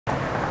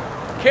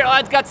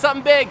Caroline's got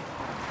something big.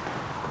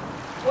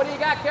 What do you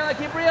got, Caroline?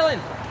 Keep reeling.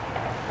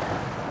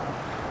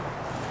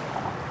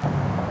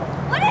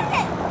 What is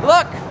it?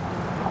 Look,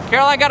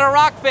 Caroline got a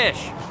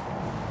rockfish.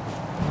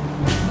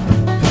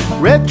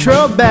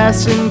 Retro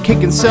bassin',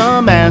 kicking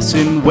some ass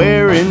and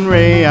wearing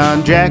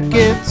rayon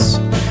jackets.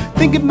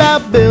 Thinking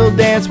about Bill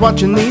Dance,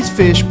 watching these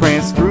fish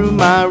prance through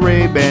my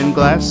Ray-Ban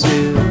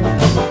glasses.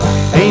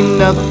 Ain't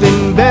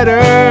nothing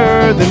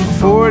better than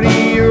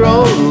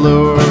 40-year-old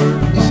lures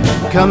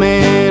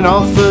coming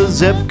off of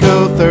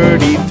Zepco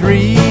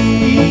 33.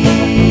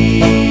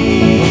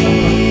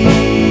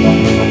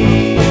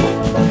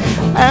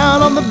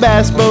 Out on the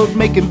bass boat,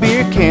 making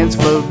beer cans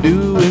float,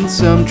 doing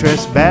some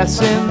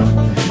trespassing.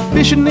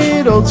 Fishing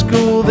it old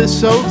school,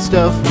 this old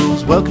stuff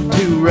rules. Welcome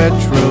to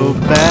Retro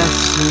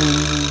Bassin'.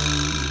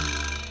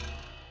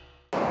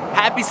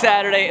 Happy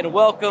Saturday and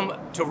welcome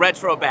to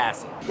Retro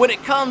Bassin'. When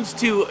it comes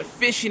to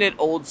fishing it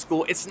old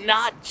school, it's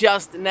not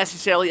just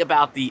necessarily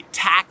about the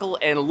tackle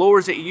and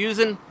lures that you're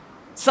using.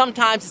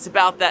 Sometimes it's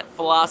about that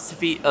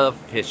philosophy of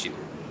fishing.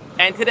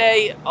 And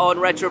today on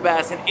Retro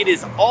Bassin', it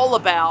is all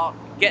about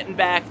getting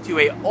back to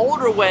an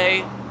older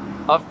way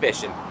of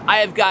fishing. I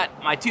have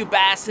got my two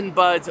Bassin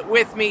Buds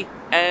with me,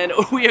 and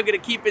we are gonna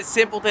keep it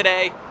simple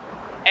today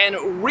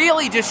and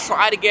really just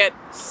try to get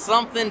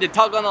something to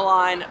tug on the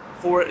line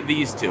for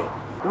these two.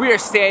 We are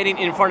standing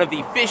in front of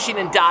the Fishing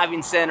and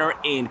Diving Center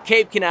in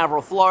Cape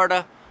Canaveral,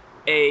 Florida,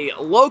 a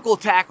local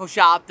tackle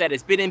shop that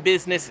has been in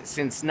business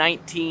since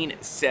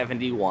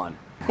 1971.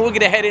 We're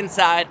gonna head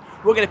inside,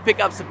 we're gonna pick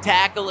up some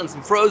tackle and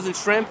some frozen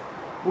shrimp.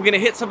 We're gonna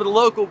hit some of the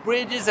local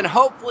bridges and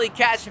hopefully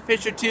catch a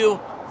fish or two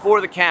for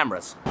the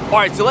cameras. All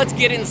right, so let's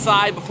get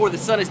inside before the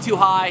sun is too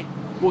high.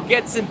 We'll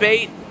get some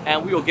bait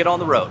and we will get on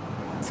the road.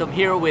 So I'm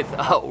here with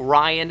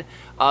Ryan,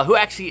 who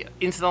actually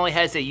incidentally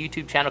has a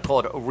YouTube channel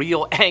called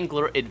Real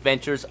Angler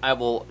Adventures. I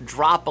will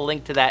drop a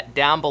link to that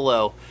down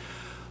below.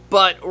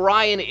 But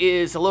Ryan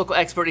is a local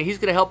expert and he's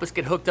gonna help us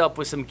get hooked up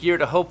with some gear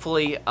to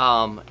hopefully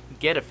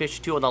get a fish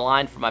or two on the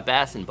line for my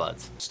Bassin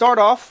Buds. Start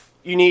off,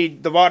 you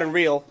need the rod and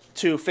reel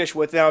to fish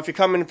with. Now, if you're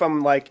coming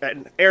from like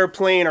an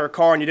airplane or a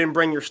car and you didn't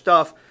bring your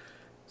stuff,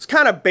 it's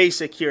kind of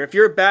basic here. If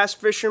you're a bass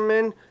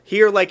fisherman,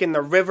 here like in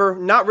the river,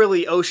 not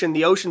really ocean,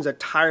 the ocean's a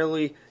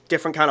entirely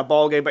different kind of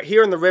ballgame, but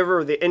here in the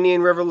river, the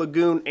Indian River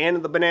Lagoon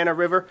and the Banana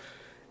River,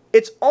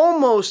 it's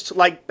almost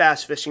like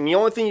bass fishing. The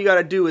only thing you got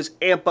to do is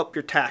amp up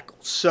your tackle.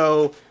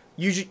 So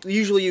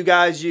usually you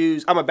guys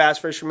use, I'm a bass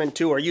fisherman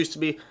too, or used to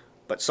be,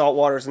 but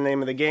saltwater is the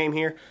name of the game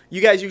here.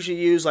 You guys usually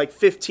use like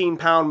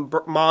 15-pound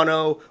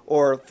mono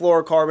or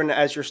fluorocarbon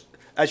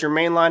as your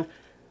main line.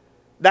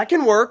 That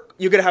can work.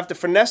 You're going to have to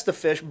finesse the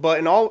fish, but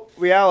in all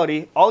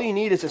reality, all you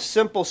need is a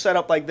simple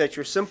setup like that.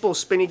 Your simple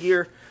spinny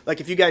gear, like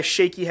if you guys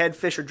shaky head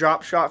fish or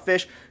drop shot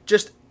fish,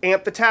 just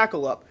amp the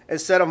tackle up.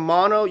 Instead of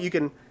mono, you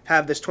can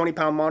have this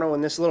 20-pound mono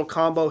and this little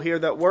combo here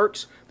that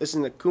works. This is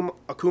an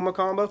Akuma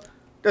combo.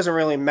 Doesn't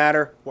really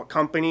matter what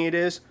company it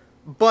is,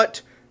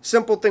 but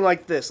simple thing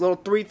like this. Little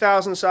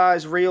 3,000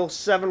 size reel,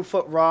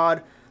 7-foot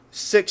rod,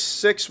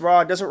 6'6"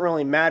 rod, doesn't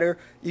really matter.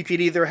 You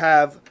could either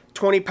have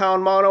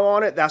 20-pound mono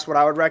on it. That's what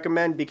I would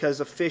recommend because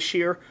the fish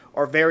here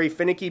are very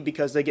finicky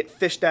because they get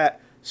fished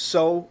at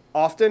so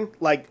often.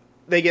 Like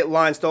they get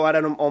lines thrown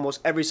at them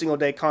almost every single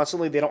day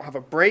constantly. They don't have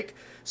a break.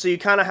 So you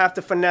kind of have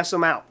to finesse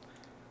them out.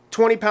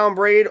 20-pound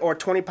braid or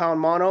 20-pound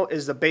mono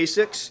is the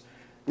basics.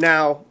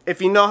 Now,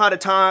 if you know how to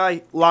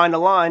tie line to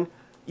line,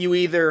 you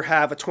either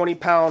have a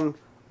 20-pound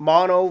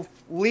mono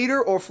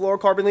leader or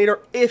fluorocarbon leader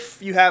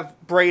if you have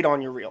braid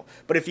on your reel.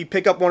 But if you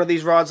pick up one of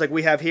these rods like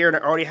we have here and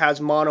it already has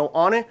mono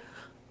on it,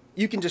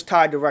 you can just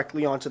tie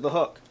directly onto the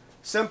hook.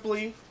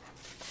 Simply,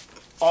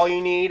 all you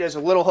need is a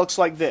little hooks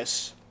like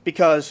this,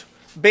 because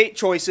bait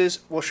choices,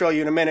 we'll show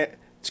you in a minute,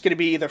 it's going to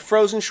be either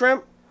frozen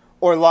shrimp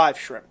or live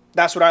shrimp.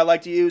 That's what I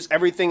like to use.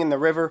 Everything in the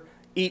river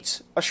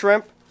eats a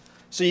shrimp.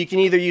 So you can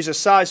either use a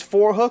size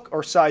 4 hook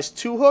or size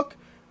 2 hook.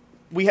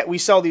 We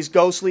sell these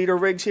ghost leader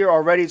rigs here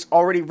already. It's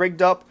already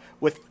rigged up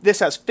with, this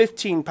has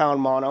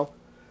 15-pound mono.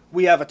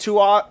 We have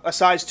a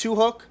size 2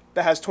 hook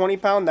that has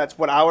 20-pound. That's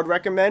what I would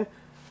recommend.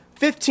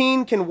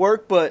 15 can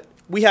work, but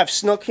we have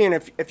snook here,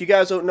 and if you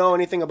guys don't know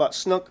anything about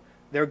snook,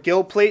 their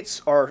gill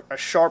plates are as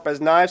sharp as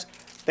knives.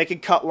 They can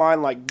cut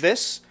line like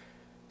this.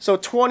 So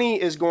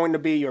 20 is going to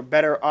be your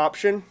better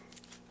option.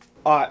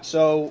 Alright,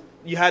 so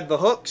you had the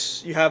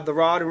hooks, you have the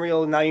rod and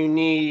reel, and now you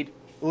need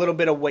a little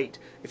bit of weight.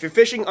 If you're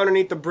fishing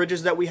underneath the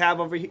bridges that we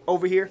have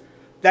over here,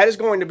 that is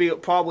going to be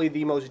probably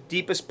the most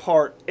deepest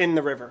part in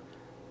the river.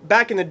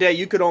 Back in the day,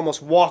 you could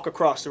almost walk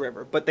across the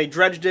river, but they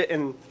dredged it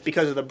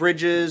because of the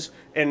bridges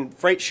and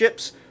freight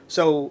ships,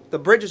 so the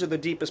bridges are the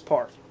deepest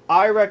part.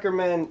 I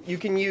recommend you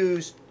can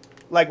use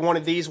like one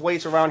of these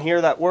weights around here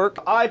that work.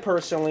 I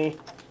personally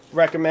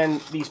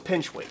recommend these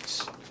pinch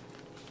weights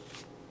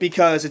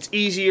because it's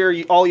easier.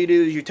 All you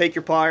do is you take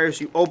your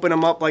pliers, you open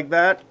them up like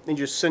that, and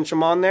just cinch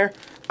them on there.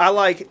 I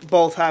like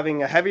both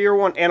having a heavier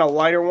one and a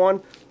lighter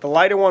one. The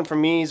lighter one for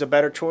me is a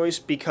better choice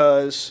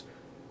because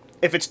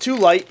if it's too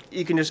light,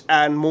 you can just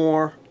add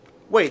more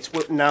weights.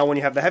 Now when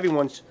you have the heavy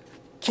ones,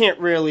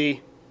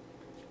 you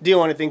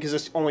deal anything because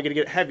it's only going to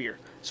get heavier.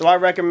 So I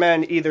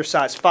recommend either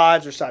size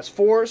 5s or size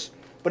 4s,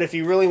 but if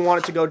you really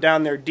want it to go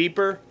down there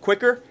deeper,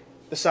 quicker,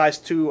 the size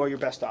 2 are your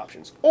best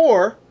options.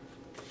 Or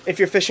if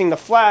you're fishing the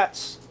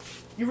flats,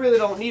 you really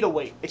don't need a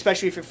weight,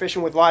 especially if you're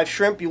fishing with live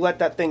shrimp. You let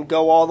that thing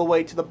go all the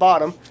way to the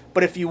bottom.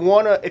 But if you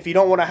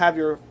don't want to have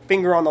your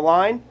finger on the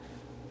line,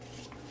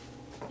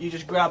 you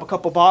just grab a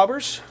couple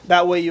bobbers.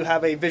 That way you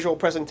have a visual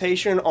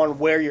presentation on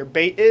where your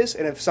bait is,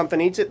 and if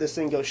something eats it, this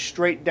thing goes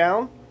straight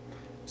down,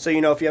 so you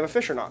know if you have a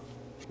fish or not.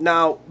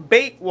 Now,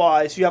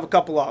 bait-wise, you have a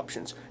couple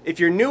options. If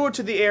you're newer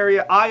to the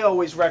area, I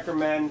always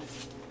recommend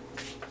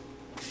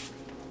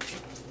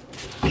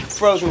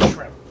frozen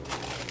shrimp.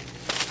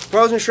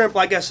 Frozen shrimp,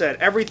 like I said,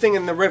 everything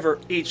in the river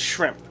eats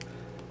shrimp.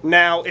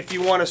 Now, if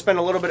you want to spend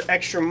a little bit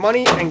extra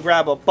money and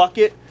grab a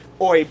bucket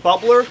or a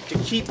bubbler to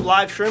keep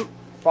live shrimp,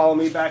 follow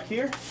me back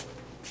here.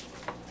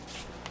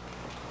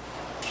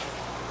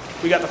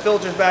 We got the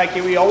filters back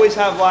here. We always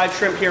have live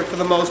shrimp here for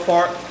the most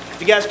part.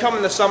 If you guys come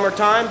in the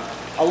summertime,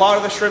 a lot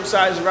of the shrimp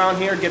sizes around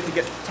here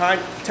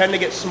tend to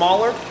get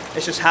smaller.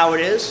 It's just how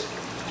it is.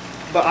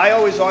 But I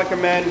always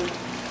recommend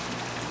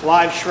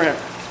live shrimp.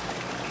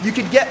 You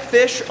could get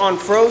fish on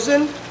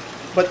frozen,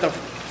 but the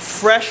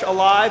fresh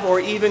alive or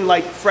even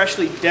like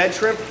freshly dead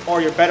shrimp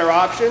are your better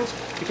options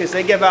because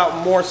they give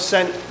out more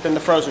scent than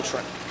the frozen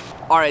shrimp.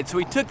 All right, so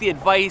we took the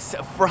advice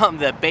from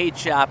the bait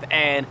shop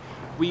and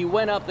we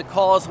went up the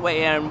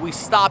causeway and we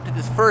stopped at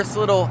this first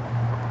little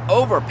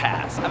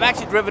overpass. I've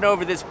actually driven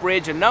over this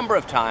bridge a number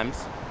of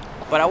times,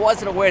 but I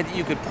wasn't aware that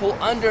you could pull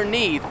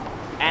underneath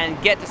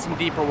and get to some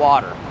deeper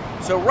water.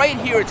 So right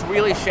here it's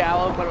really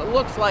shallow, but it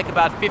looks like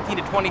about 15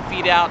 to 20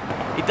 feet out,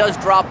 it does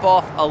drop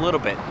off a little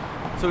bit.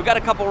 So we've got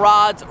a couple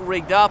rods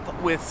rigged up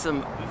with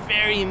some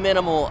very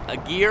minimal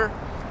gear.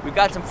 We've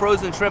got some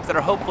frozen shrimp that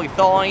are hopefully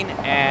thawing,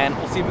 and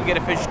we'll see if we can get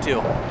a fish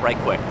too, right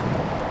quick.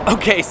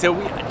 Okay, so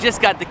we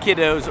just got the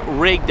kiddos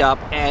rigged up,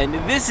 and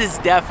this is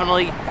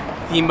definitely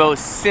the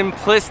most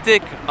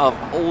simplistic of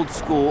old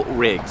school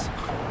rigs.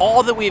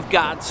 All that we've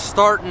got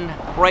starting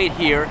right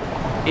here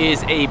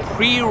is a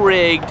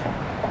pre-rigged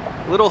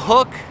little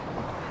hook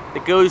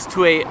that goes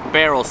to a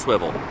barrel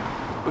swivel.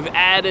 We've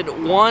added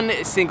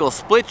one single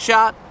split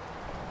shot,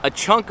 a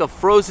chunk of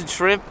frozen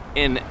shrimp,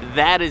 and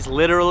that is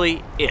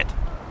literally it.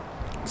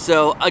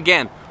 So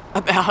again,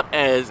 about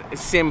as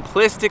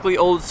simplistically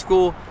old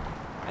school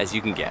as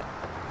you can get.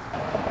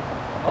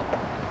 Oh,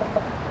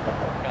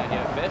 God, you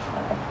have a fish?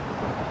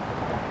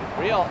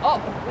 Reel, oh,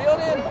 reeled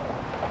in.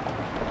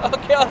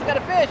 Okay, I've got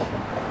a fish.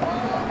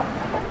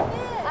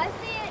 I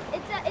see it.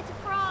 It's a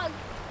frog.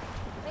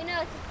 Wait,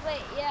 no,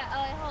 wait, yeah.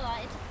 Oh, wait, hold on.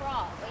 It's a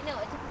frog. Wait, no,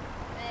 it's a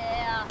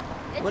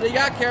yeah. What do you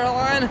got,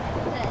 Caroline? It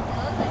looks like a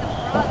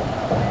frog.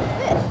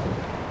 Fish.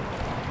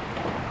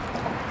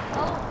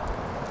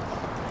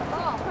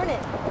 Oh, turn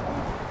it.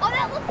 Oh,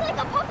 that looks like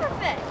a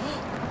pufferfish.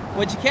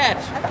 What'd you catch? A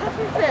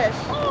pufferfish.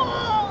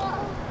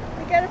 Oh.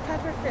 I got a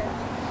pufferfish.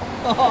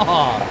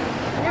 Oh.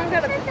 I never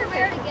got a Pufferfish are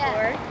rare to pufferfish get.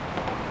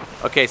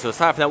 before. Okay, so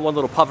aside from that one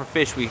little puffer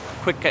fish, we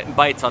quick getting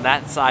bites on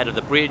that side of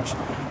the bridge.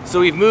 So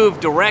we've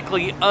moved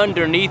directly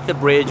underneath the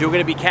bridge. We're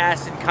gonna be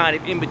casting kind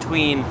of in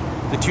between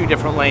the two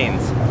different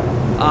lanes.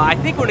 I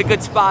think we're in a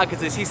good spot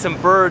because I see some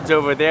birds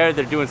over there.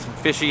 They're doing some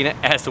fishing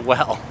as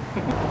well.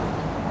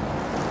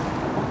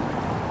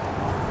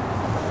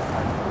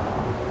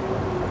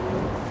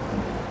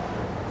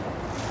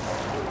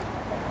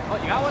 Oh,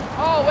 you got one?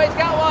 Oh, Wade's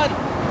got one.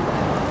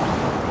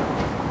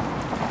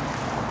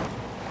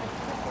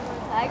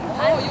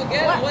 Oh, you'll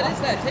get it. What is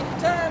that? Take your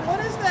time. What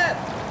is that?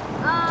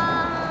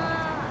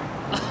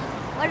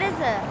 What is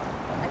it?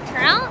 A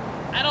trout?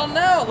 I don't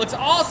know. It looks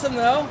awesome,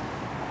 though.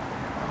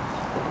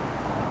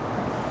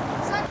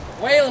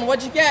 Waylon,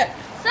 what'd you get?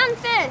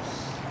 Sunfish.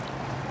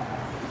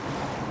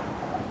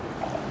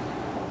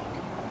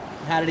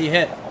 How did he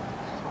hit?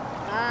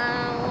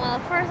 Well,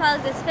 first I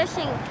was just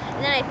fishing,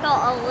 and then I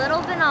felt a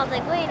little bit, and I was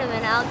like, wait a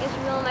minute, I'll just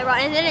reel my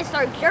rod, and then it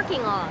started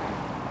jerking off.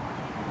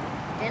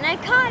 And I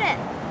caught it.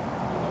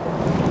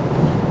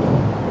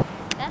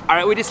 All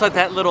right, we just let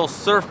that little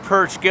surf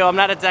perch go. I'm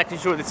not exactly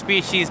sure the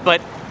species,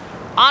 but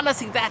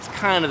honestly, that's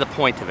kind of the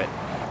point of it.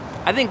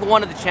 I think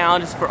one of the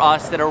challenges for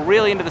us that are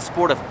really into the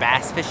sport of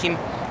bass fishing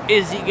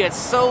is you get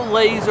so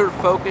laser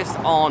focused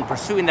on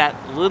pursuing that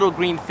little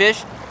green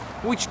fish,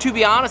 which to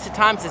be honest at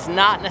times is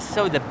not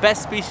necessarily the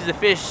best species of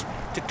fish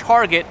to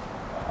target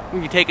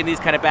when you're taking these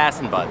kind of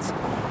Bassin Buds.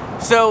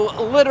 So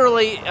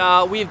literally,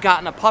 we've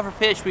gotten a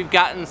pufferfish, we've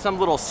gotten some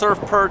little surf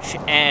perch,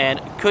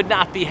 and could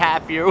not be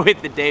happier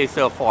with the day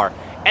so far.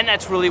 And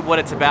that's really what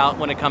it's about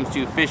when it comes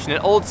to fishing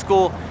it old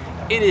school.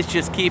 It is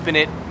just keeping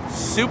it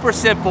super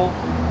simple,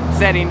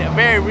 setting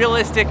very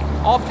realistic,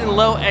 often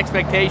low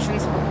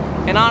expectations,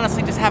 and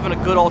honestly just having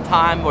a good old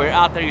time where you're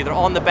out there either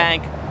on the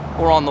bank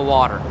or on the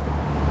water.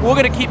 We're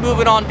gonna keep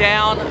moving on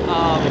down.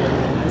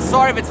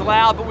 Sorry if it's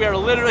loud, but we are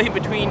literally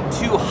between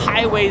two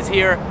highways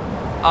here.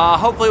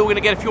 Hopefully we're gonna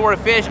get a few more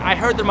fish. I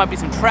heard there might be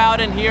some trout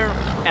in here,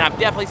 and I've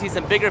definitely seen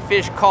some bigger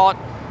fish caught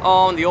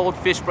on the old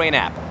Fish Brain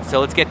app.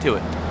 So let's get to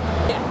it.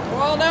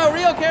 Well, no,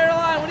 real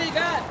Caroline, what do you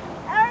got?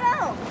 I don't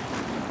know.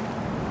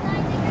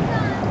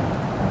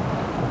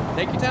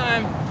 Take your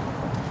time.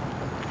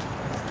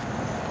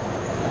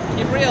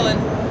 Keep reeling.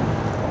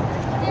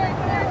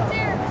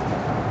 There.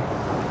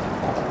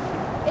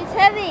 It's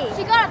heavy.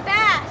 She got a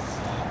bass.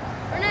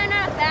 Or no,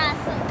 not a bass,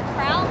 like a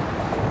trout.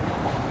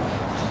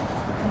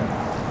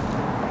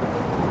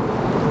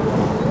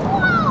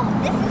 Whoa!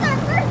 This is our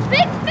first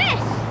big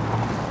fish.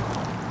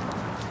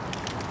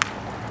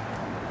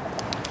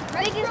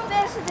 Biggest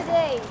fish of the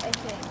day, I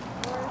think.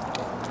 Or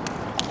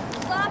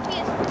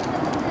sloppiest fish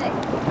of the day.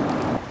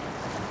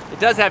 It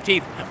does have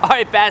teeth. All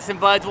right, Bassin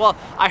Buds. Well,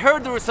 I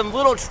heard there was some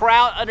little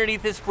trout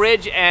underneath this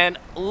bridge, and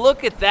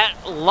look at that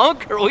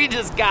lunker we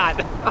just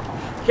got.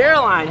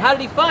 Caroline, how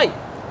did he fight?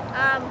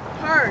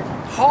 Hard.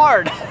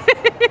 Hard.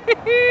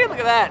 Look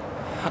at that.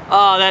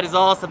 Oh, that is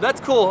awesome. That's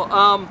cool.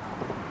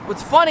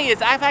 What's funny is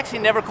I've actually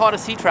never caught a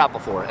sea trout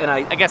before, and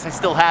I guess I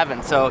still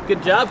haven't. So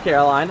good job,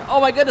 Caroline.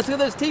 Oh my goodness, look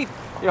at those teeth.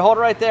 You hold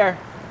it right there.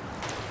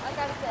 I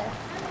got a fish.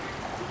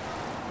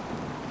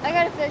 I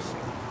got a fish.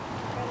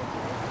 I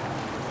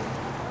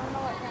don't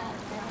know what now. I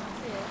can't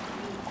see it.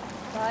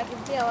 So I can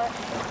feel it.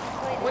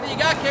 Wait, What do you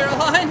got,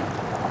 Caroline?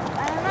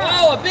 I don't know.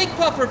 Whoa, a big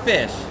puffer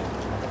fish.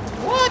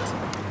 What?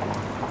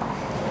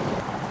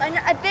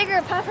 A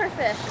bigger puffer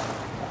fish.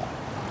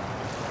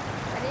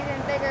 An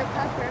even bigger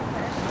puffer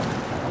fish.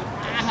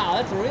 Wow,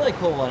 that's a really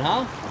cool one,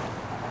 huh?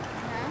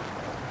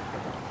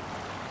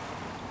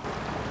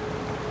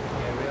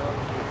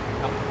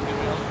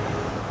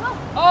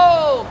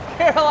 Oh,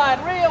 Caroline,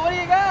 reel, what do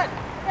you got?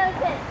 Got a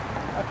fish.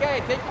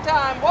 Okay, take your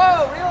time.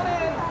 Whoa, reel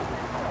it in.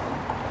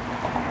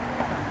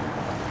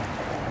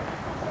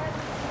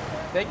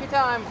 Take your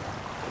time.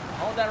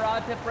 Hold that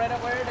rod tip right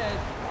up where it is.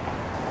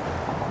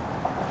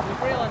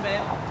 Keep reeling,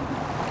 man.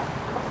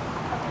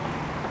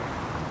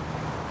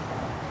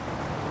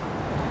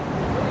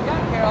 What do you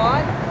got,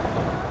 Caroline?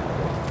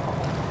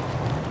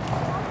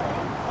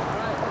 All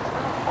right, let's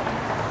go.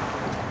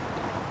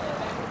 Yeah,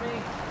 back to me.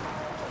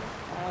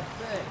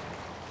 That's it.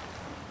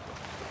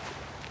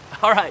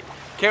 All right,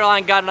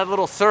 Caroline got another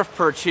little surf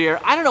perch here.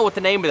 I don't know what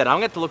the name of that. I'm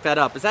gonna have to look that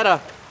up. Is that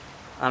a?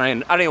 I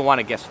don't even want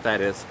to guess what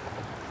that is.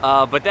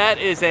 But that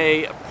is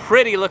a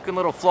pretty looking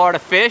little Florida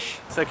fish.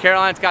 So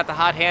Caroline's got the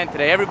hot hand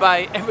today. Every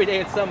day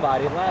it's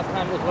somebody. The last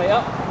time it was way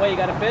up. Way you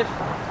got a fish?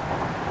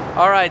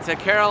 All right, so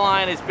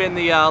Caroline has been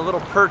the little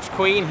perch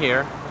queen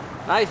here.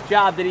 Nice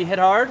job. Did he hit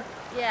hard?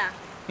 Yeah.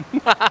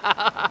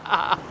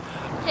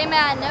 Came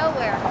out of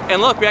nowhere.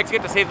 And look, we actually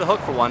get to save the hook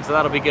for one, so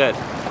that'll be good.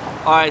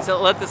 All right,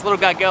 so let this little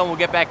guy go and we'll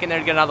get back in there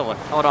to get another one.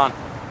 Hold on.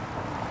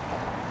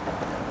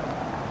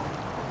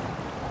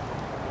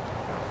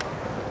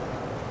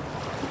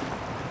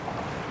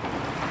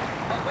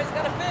 Way's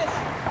got a fish.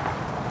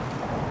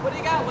 What do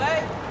you got,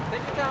 Way?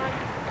 Take your time.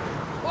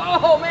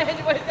 Whoa, man,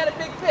 Way's got a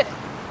big fish.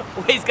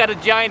 Way's got a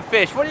giant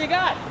fish. What do you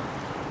got?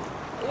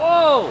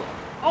 Whoa.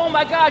 Oh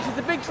my gosh, it's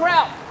a big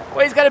trout.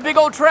 Way's got a big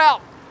old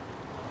trout.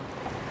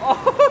 Oh,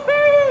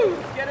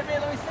 get him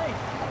in, let me see.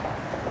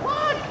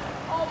 What?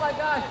 Oh my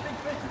gosh, big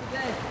fish of the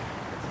day.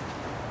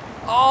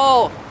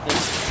 Oh.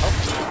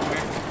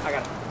 I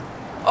got it.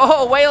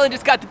 Oh, Waylon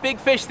just got the big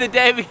fish of the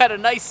day. We got a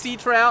nice sea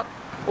trout.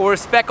 Or a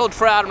speckled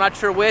trout, I'm not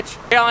sure which.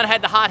 Caroline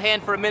had the hot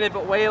hand for a minute,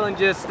 but Waylon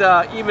just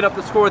evened up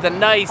the score with a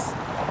nice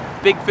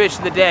big fish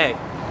of the day.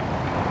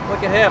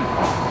 Look at him.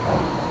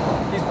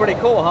 He's pretty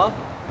cool, huh?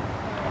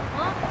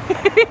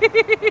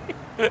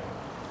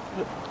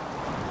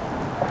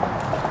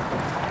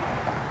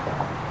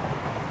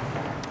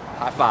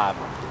 High five.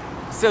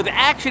 So the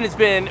action has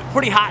been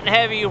pretty hot and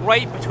heavy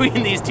right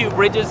between these two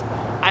bridges.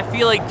 I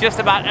feel like just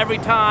about every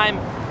time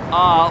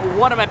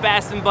one of my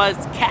Bassin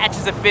Buds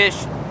catches a fish,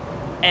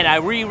 and I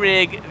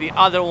re-rig, the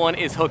other one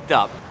is hooked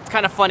up. It's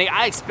kind of funny,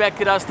 I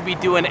expected us to be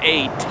doing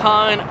a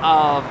ton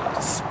of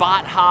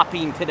spot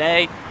hopping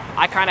today.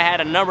 I kind of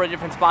had a number of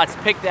different spots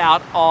picked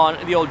out on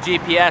the old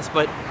GPS,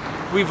 but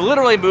we've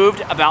literally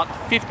moved about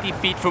 50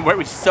 feet from where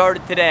we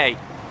started today.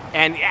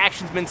 And the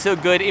action's been so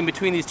good in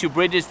between these two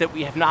bridges that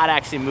we have not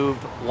actually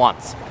moved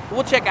once.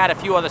 We'll check out a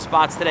few other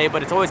spots today,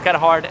 but it's always kind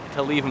of hard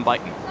to leave them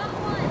biting.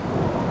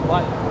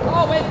 What?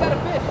 Oh, Way's got a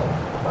fish.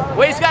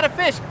 Way's got a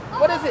fish.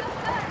 What is it?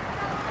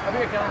 Over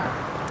here, Kelly.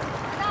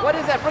 What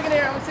is that? Bring it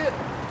here. I want to see it. I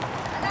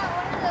got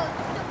one of those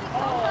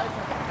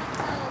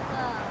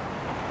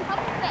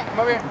puffer fish. Come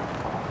over here.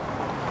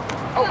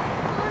 Oh.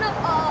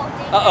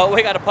 Oh, Uh-oh,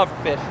 we got a puffer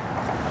fish.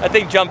 That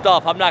thing jumped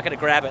off. I'm not going to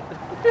grab it.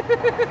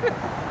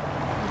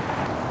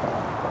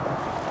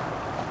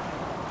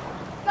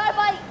 got a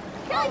bite.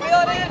 Oh,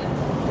 reel it in.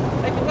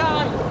 Take your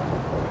time.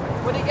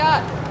 What do you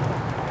got? Is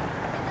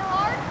it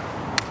hard?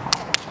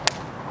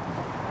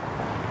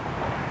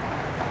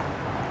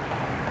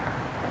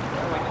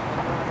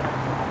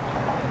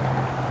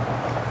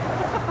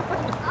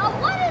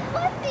 What is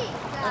with these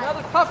guys?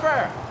 Another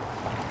puffer.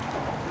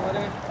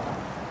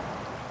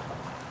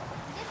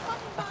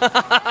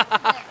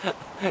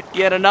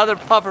 Get another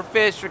puffer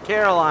fish for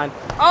Caroline.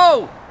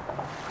 Oh!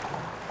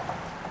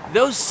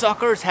 Those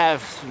suckers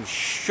have some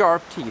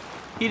sharp teeth.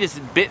 He just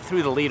bit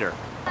through the leader.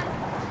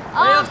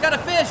 Leon's got a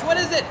fish. What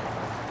is it?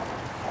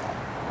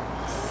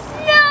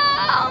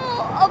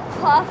 No! A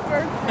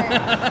puffer fish.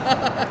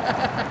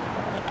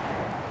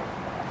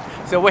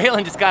 So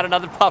Waylon just got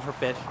another puffer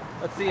fish.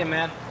 Let's see him,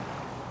 man.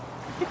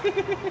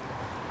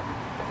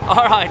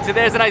 All right, so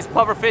there's a nice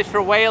puffer fish for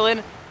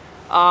Waylon.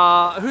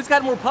 Who's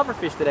got more puffer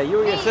fish today?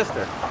 You or your sister?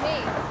 Me.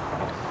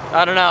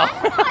 I don't know.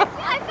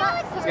 I feel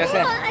like three. I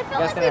feel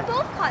like we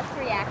both caught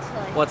 3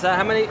 actually. What's that?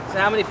 How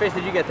many fish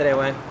did you get today,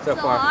 Wayne, so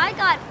far? I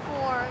got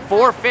 4.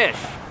 4 fish.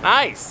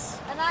 Nice.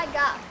 And I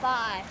got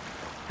 5.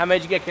 How many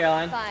did you get,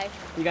 Caroline?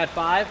 5. You got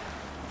 5?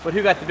 But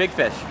who got the big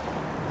fish?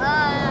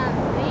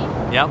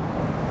 Me. Yep.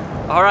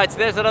 All right, so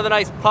there's another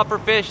nice puffer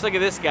fish. Look at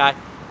this guy.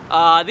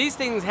 These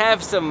things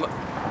have some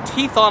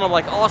teeth on them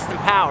like Austin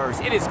Powers.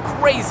 It is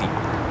crazy.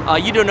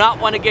 You do not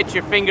want to get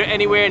your finger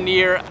anywhere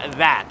near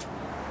that.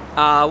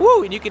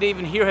 Woo, and you can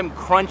even hear him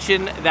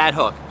crunching that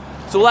hook.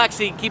 So we'll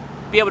actually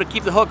be able to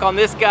keep the hook on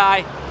this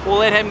guy. We'll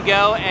let him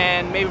go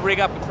and maybe rig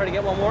up and try to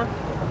get one more.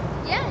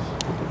 Yes.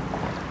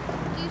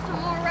 Do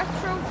some more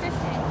retro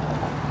fishing.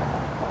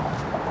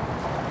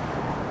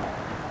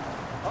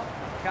 Oh,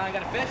 Caroline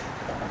got a fish.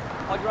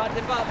 Hold your rod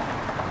tip up.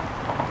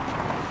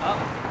 Up.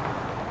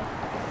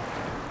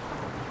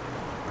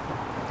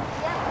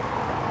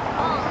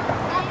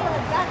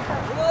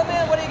 Look at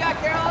him, what do you got,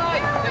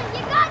 Caroline?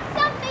 You got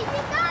something,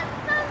 you got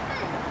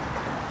something.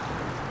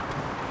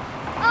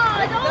 Oh,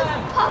 those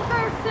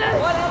puffer fish.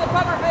 What other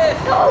puffer fish?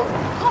 Those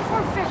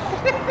puffer fish.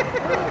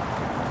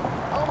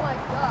 Oh my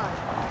God.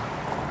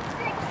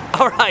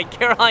 All right,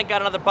 Caroline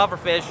got another puffer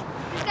fish.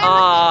 This guy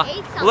must have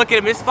ate something. Look at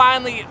him, it's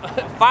finally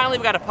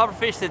we got a puffer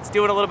fish that's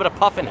doing a little bit of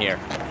puffing here.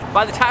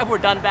 By the time we're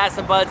done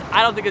Bassin Buds,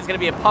 I don't think there's gonna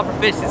be a puffer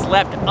fish that's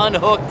left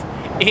unhooked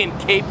in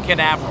Cape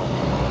Canaveral.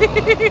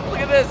 Look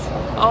at this.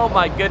 Oh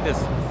my goodness.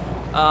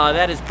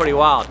 That is pretty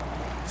wild.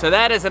 So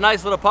that is a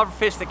nice little puffer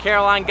fish that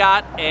Caroline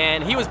got,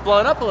 and he was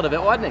blown up a little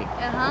bit, wasn't he?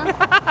 Uh-huh.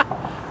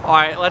 All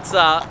right, let's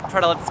try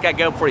to let this guy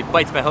go before he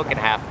bites my hook in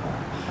half.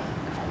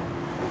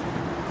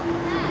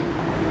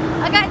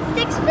 I got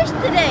 6 fish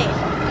today.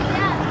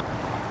 Yeah.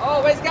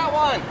 Oh, Way's got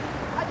one.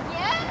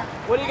 Again?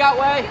 What do you got,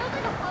 Way? It feels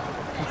like a puffer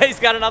fish. Way's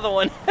got another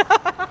one. It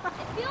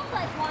feels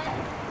like one.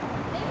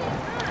 Maybe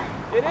it's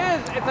not. It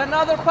is. It's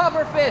another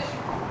puffer fish.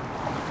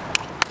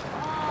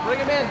 Bring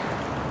him in.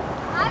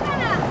 I'm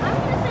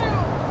gonna set a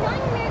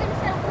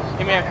world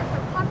Come here. record for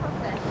puffer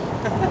fish.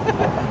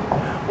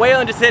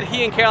 Waylon just said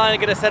he and Caroline are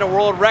going to set a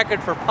world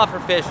record for puffer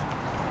fish,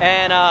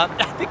 and I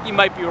think you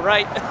might be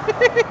right.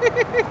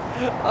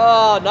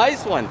 Oh,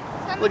 nice one.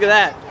 Look at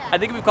that. I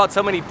think we've caught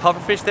so many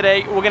puffer fish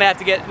today, we're going to have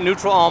to get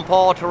Neutral on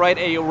Paul to write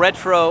a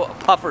retro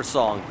puffer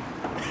song.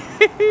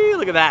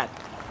 Look at that.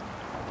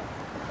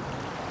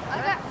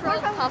 I got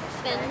frog puff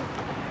fin.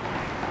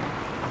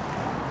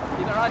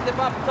 Keep it right tip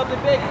up.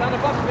 Something big. It's on the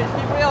puffer fish.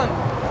 Keep reeling.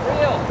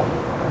 Reel.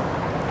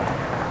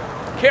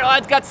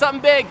 Caroline's got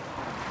something big.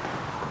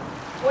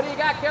 What do you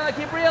got, Caroline?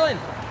 Keep reeling.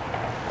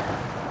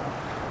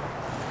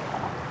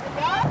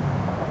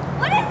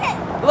 What is it?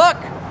 Look.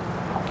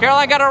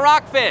 Caroline got a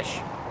rockfish.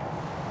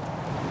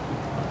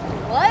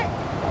 What?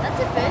 That's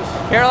a fish?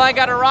 Caroline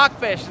got a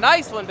rockfish.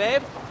 Nice one,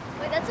 babe.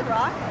 Wait, that's a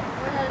rock?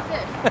 Or is that a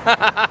fish? Is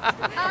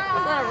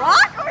that a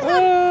rock or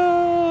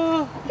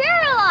something?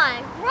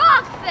 Caroline,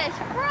 rockfish,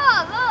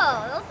 bravo!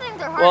 Those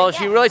things are hard Well, to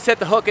she get. really set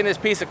the hook in this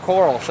piece of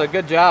coral, so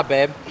good job,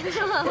 babe.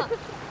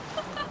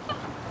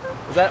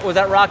 Was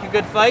that rock a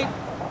good fight?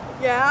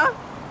 Yeah?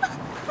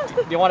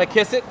 Do you want to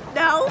kiss it?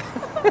 No?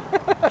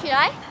 Should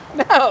I?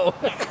 No.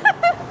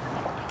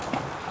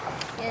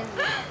 Yes.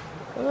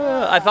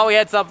 I thought we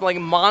had something like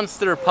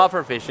monster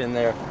pufferfish in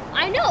there.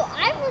 I know,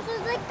 I was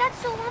like, that's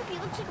so lumpy,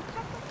 it looks like a puffer.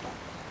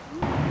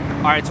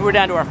 All right, so we're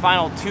down to our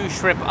final 2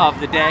 shrimp of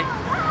the day.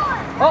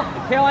 Oh,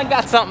 Caroline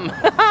got something.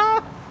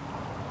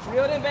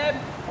 Reel it in, babe.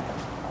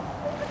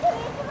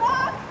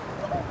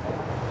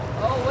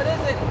 Oh, what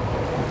is it?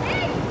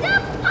 It's the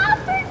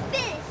puffer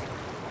fish!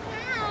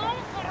 Now,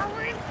 are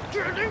we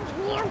getting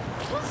more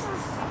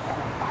puffers?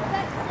 I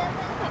got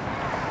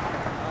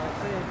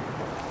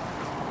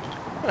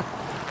 7.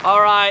 All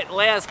right,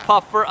 last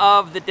puffer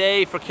of the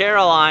day for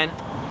Caroline.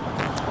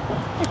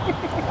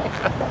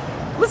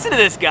 Listen to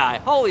this guy.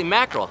 Holy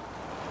mackerel.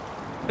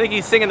 I think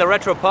he's singing the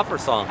retro puffer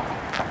song.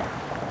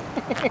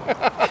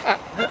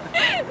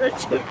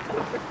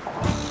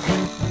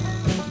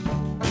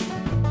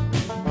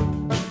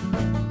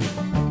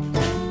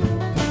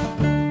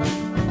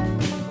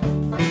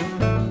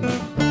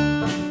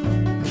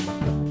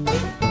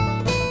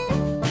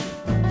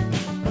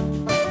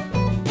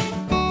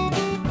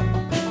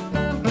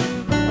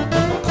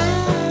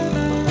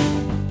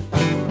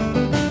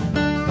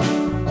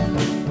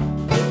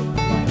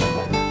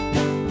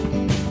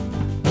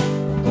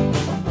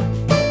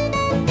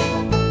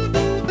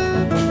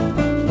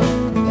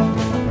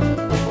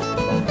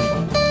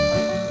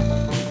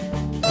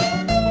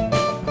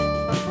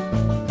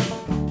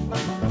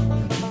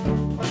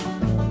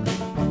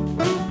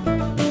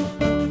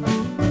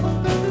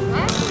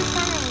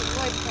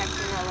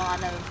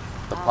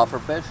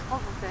 Pufferfish?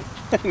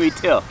 Pufferfish. Me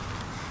too.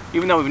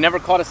 Even though we've never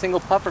caught a single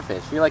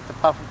pufferfish. You're like the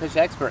pufferfish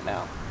expert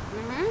now.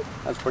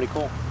 Mm-hmm. That's pretty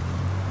cool.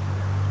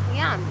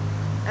 Yeah.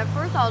 At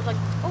first I was like,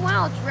 oh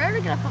wow, it's rare to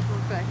get a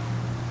pufferfish.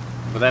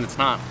 But then it's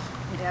not.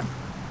 Yep.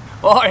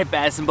 Well, all right,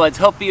 Bassin Buds,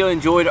 hope you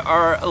enjoyed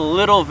our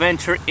little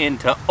venture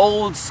into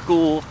old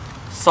school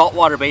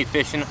saltwater bait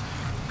fishing.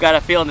 Got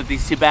a feeling that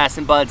these two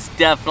Bassin Buds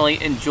definitely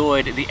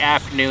enjoyed the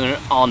afternoon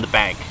on the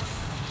bank.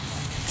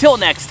 Till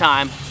next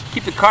time,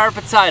 keep the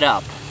carpet side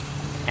up,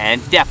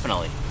 and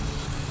definitely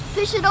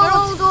Fish it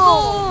old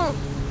school.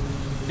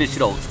 fish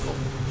it old school.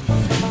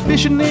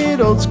 Fishing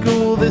it old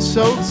school, this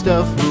old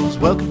stuff rules.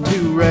 Welcome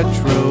to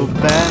Retro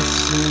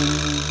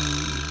Bassin.